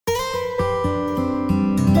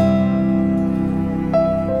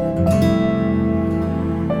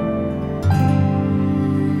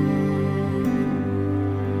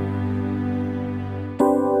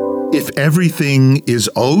if everything is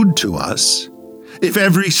owed to us, if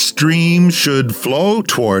every stream should flow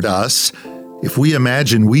toward us, if we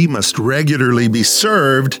imagine we must regularly be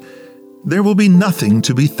served, there will be nothing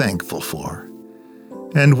to be thankful for.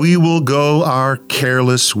 And we will go our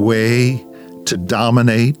careless way to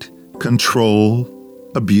dominate,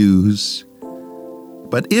 control, abuse.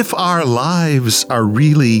 But if our lives are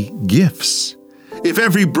really gifts, if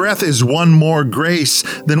every breath is one more grace,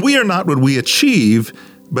 then we are not what we achieve,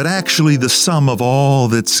 but actually the sum of all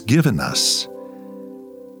that's given us.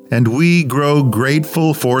 And we grow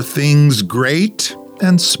grateful for things great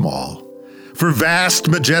and small, for vast,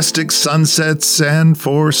 majestic sunsets and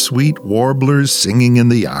for sweet warblers singing in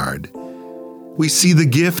the yard. We see the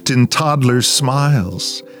gift in toddlers'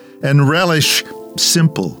 smiles and relish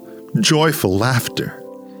simple, joyful laughter.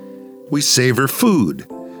 We savor food,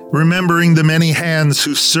 remembering the many hands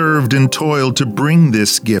who served and toiled to bring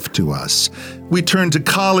this gift to us. We turn to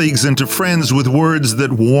colleagues and to friends with words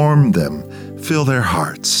that warm them, fill their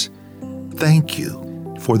hearts. Thank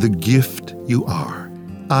you for the gift you are.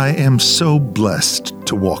 I am so blessed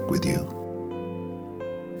to walk with you.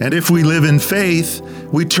 And if we live in faith,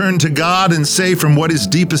 we turn to God and say from what is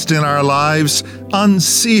deepest in our lives,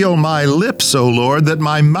 "Unseal my lips, O Lord, that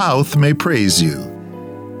my mouth may praise you."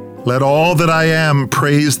 Let all that I am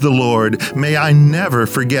praise the Lord. May I never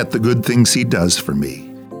forget the good things He does for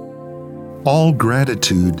me. All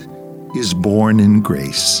gratitude is born in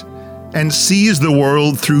grace and sees the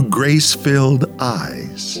world through grace-filled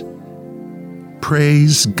eyes.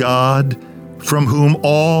 Praise God, from whom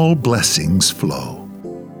all blessings flow.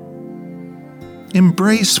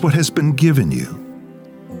 Embrace what has been given you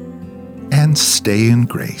and stay in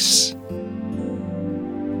grace.